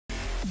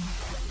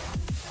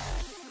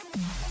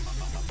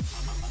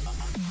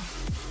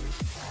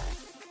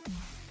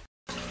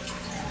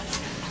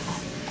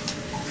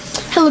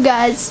Hello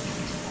guys.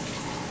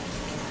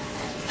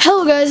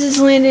 It's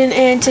Landon,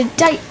 and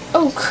today,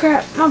 oh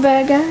crap, my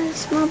bad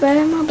guys, my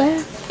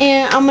bad.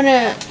 And I'm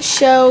gonna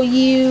show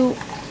you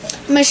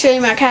my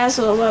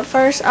castle, but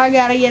first I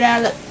gotta get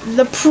out of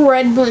the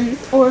Predlin,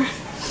 or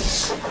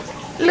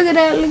look at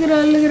that.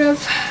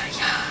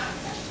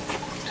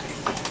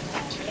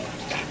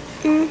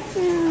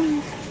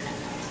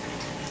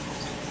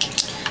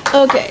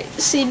 Okay,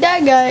 see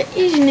that guy,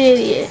 he's an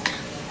idiot.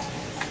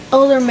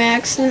 Older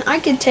Max, and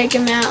I could take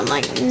him out in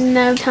like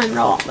no time at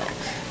all, but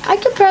I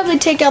could probably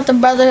take out the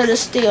Brotherhood of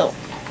Steel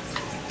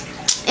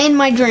in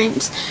my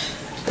dreams.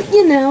 But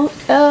you know,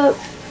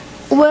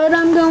 what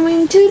I'm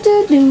going to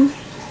do,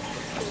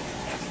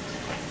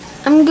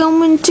 I'm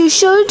going to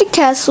show you the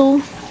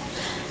castle.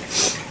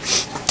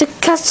 The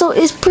castle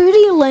is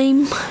pretty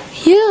lame.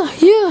 Yeah,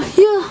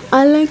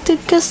 I like the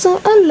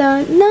castle a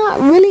lot. Not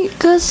really,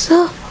 cause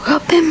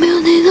I've been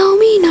building on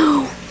me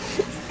now.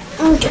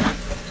 Okay.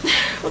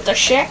 What the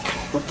shack?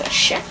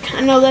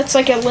 I know that's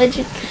like a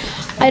legend.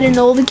 I had an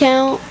old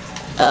account.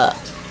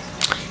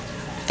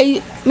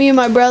 Me and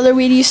my brother,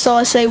 we used to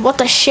always say, "What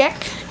the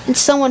shack?" And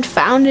someone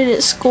found it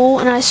at school,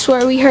 and I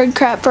swear we heard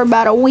crap for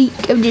about a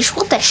week of just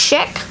 "What the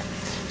shack?"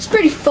 It's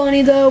pretty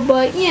funny though,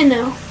 but you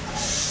know.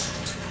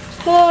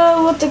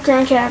 What the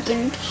crunk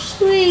happened?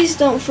 Please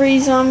don't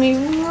freeze on me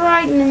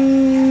right in the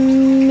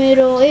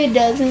middle. It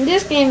doesn't.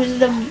 This game is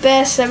the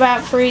best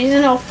about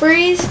freezing. I'll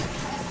freeze.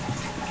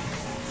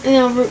 And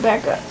then I'll root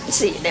back up.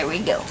 See, there we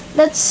go.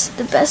 That's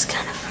the best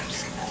kind of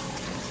freezing.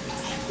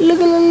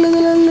 Look at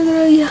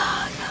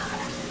yeah.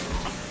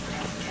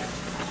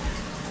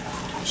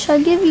 Should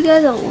I give you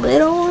guys a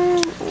little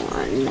one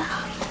or no?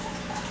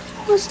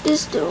 What's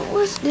this do?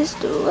 What's this?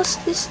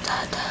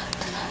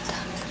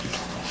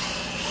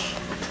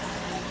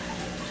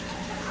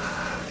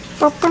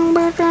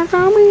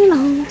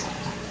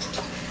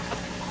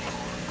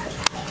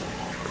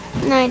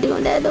 No, I ain't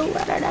doing that though.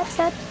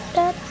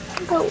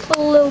 Go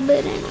a little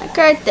bit in, like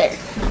right there.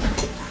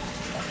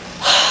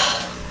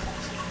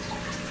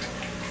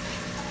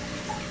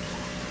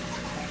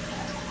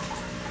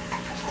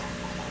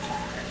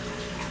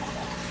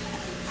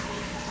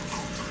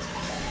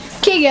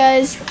 Okay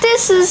guys,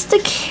 this is the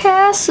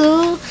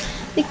castle.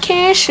 The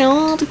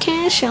castle.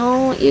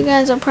 You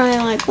guys are probably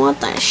like, what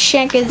the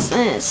heck is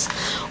this?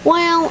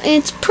 Well,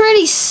 it's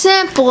pretty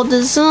simple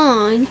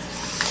design.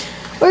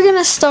 We're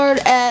gonna start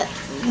at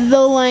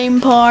the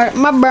lame part.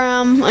 My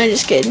Bram, I'm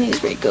just kidding, he's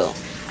pretty cool.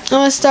 I'm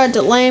gonna start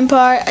the lame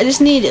part. I just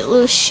need a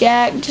little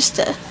shack just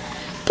to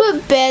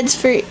put beds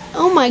for.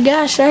 Oh my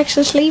gosh, they're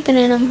actually sleeping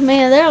in them.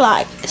 Man, they're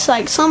like, it's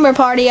like slumber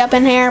party up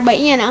in here, but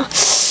you know.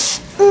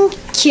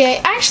 Okay,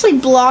 I actually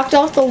blocked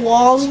off the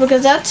walls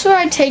because that's where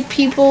I take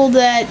people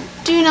that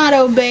do not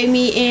obey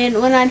me,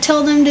 and when I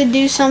tell them to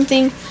do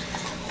something,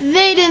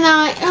 they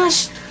deny.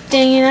 Gosh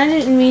dang it, I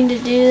didn't mean to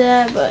do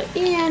that, but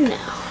yeah, no.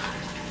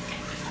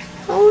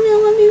 Oh no,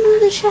 let me move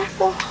the shack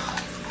wall.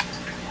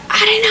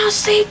 I didn't know,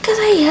 see, cause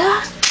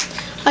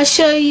I'll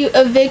show you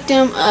a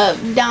victim of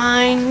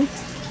dying.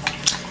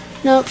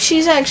 Nope,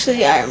 she's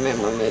actually, I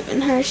remember moving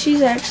her.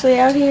 She's actually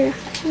out here.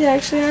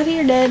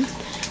 Dead.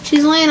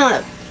 She's laying on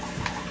a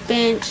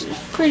bench. It's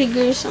pretty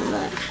gruesome,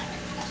 but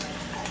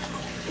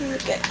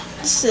okay.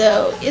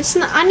 So it's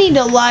not. I need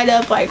to light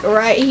up like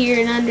right here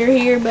and under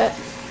here, but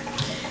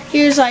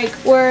here's like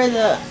where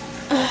the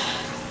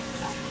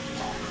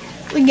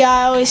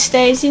guy always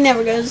stays. He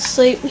never goes to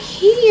sleep.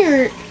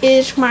 Here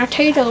is my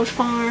potatoes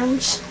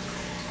farms,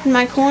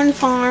 my corn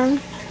farm.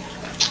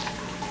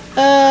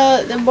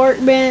 The bark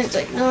bin is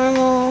like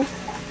normal.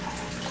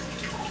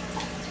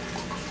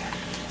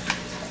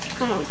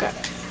 Okay,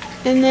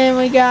 and then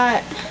we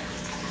got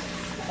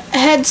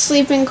head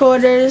sleeping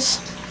quarters,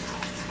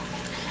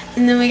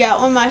 and then we got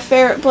one of my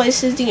favorite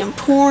places, the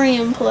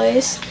Emporium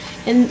place.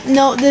 And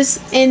no,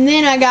 and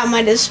then I got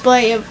my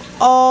display of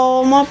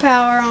all my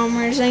power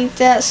armors. Ain't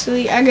that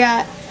sweet? I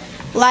got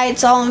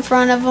lights all in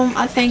front of them.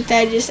 I think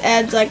that just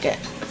adds like an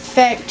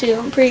effect to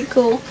them. Pretty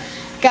cool.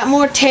 Got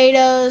more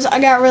potatoes. I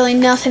got really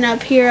nothing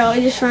up here. I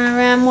just run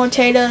around. More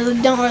potatoes. I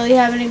don't really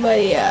have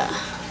anybody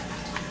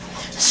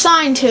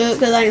assigned to it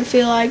because I didn't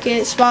feel like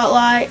it.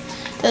 Spotlight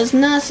does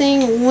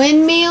nothing.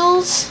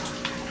 Windmills,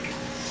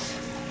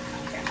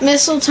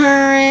 missile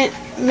turret,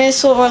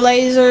 missile or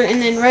laser,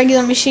 and then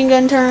regular machine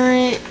gun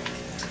turret.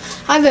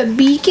 I have a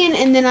beacon,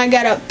 and then I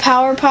got a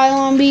power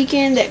pylon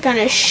beacon that kind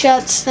of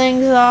shuts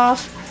things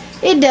off.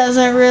 It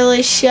doesn't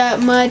really shut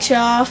much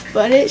off,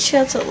 but it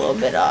shuts a little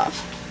bit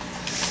off.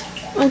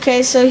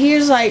 Okay, so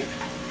here's like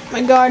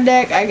my guard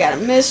deck. I got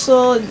a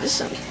missile, just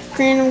some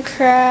random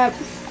crap.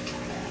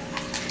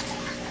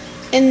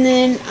 And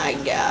then I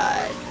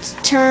got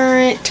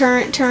turret,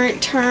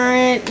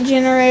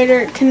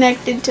 generator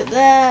connected to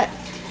that.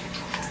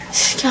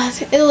 God,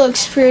 it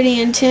looks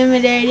pretty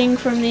intimidating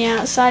from the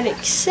outside,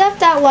 except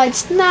that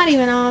light's not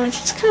even on.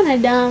 It's kind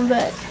of dumb,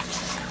 but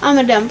I'm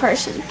a dumb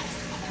person.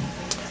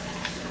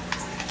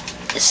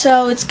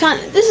 So it's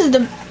kind of,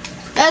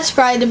 that's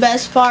probably the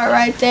best part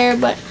right there,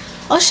 but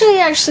I'll show you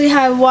actually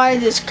how I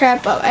wired this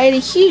crap up. I had a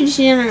huge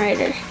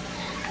generator.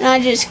 and I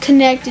just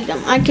connected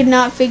them. I could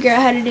not figure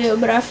out how to do it,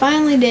 but I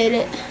finally did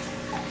it.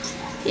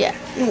 Yeah,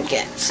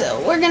 okay, so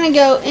we're gonna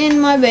go in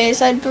my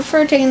base. I'd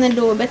prefer taking the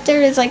door, but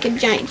there is like a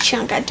giant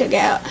chunk I took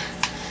out.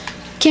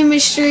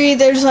 Chemistry,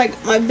 there's like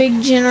my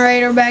big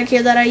generator back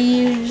here that I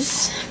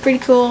use. Pretty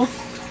cool.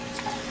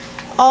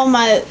 All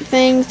my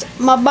things.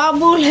 My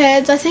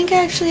bobbleheads, I think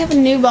I actually have a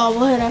new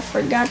bobblehead I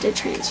forgot to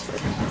transfer.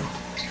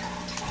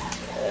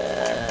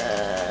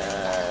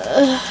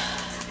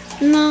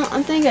 No,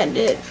 I think I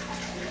did.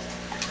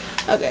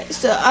 Okay,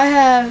 so I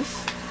have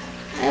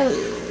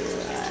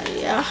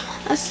yeah,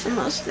 that's the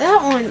most.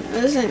 That one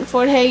was in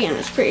Fort Hagen.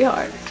 It's pretty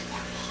hard.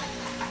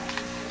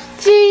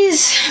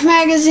 These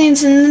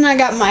magazines, and then I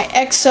got my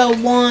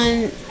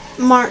XO1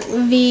 Mark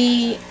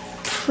V,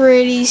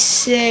 pretty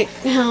sick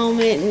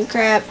helmet and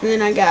crap. And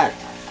then I got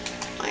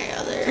my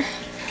other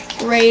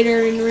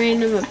Raider and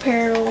random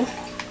apparel.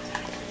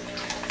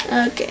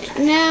 Okay,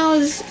 now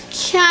is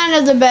kind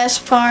of the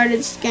best part.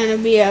 It's gonna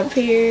be up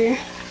here.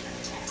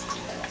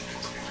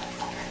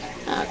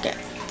 Okay,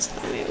 so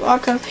let me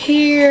walk up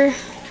here.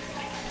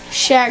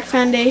 Shack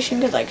Foundation,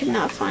 because I could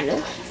not find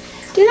it.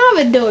 Do not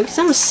have a door, because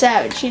I'm a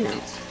savage, you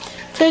know.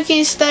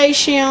 Cooking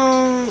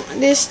station.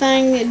 This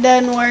thing that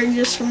doesn't work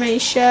just for me to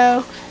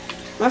show.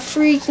 My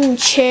freaking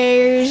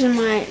chairs and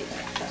my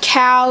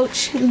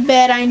couch,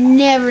 bed I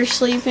never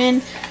sleep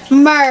in.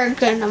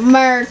 America and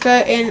America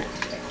and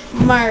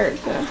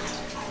America.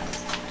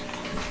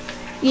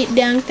 Get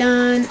dunked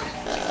on.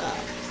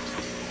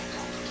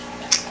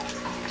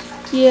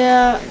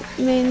 Yeah,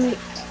 mainly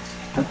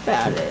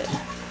about it.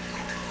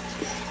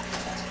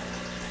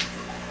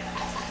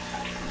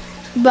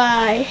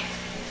 Bye.